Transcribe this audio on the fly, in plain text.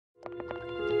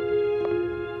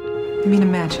I mean,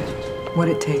 imagine what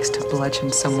it takes to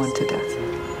bludgeon someone to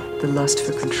death. The lust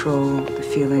for control, the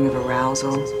feeling of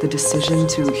arousal, the decision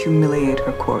to humiliate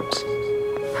her corpse.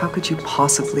 How could you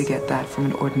possibly get that from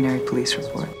an ordinary police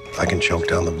report? I can choke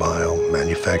down the bile,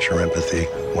 manufacture empathy,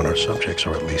 when our subjects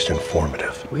are at least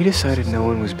informative. We decided no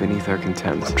one was beneath our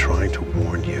contempt. I'm trying to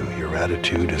warn you, your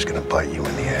attitude is going to bite you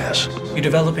in the ass. You're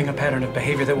developing a pattern of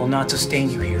behavior that will not sustain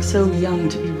you here. So young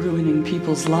to be ruining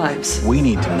people's lives. We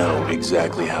need to know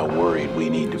exactly how worried we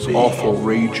need to be. Awful,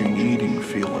 raging, eating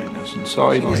feeling is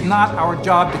inside me. It's not our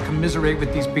job to commiserate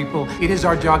with these people. It is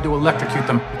our job to electrocute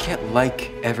them. We can't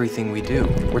like everything we do.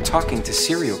 We're talking to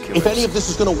serial killers. If any of this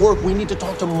is gonna work, we need to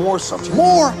talk to more subjects.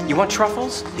 More! You want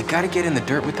truffles? You gotta get in the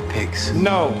dirt with the pigs.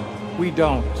 No, we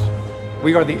don't.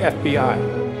 We are the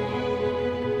FBI.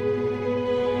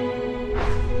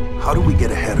 How do we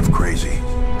get ahead of crazy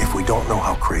if we don't know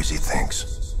how crazy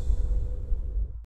thinks?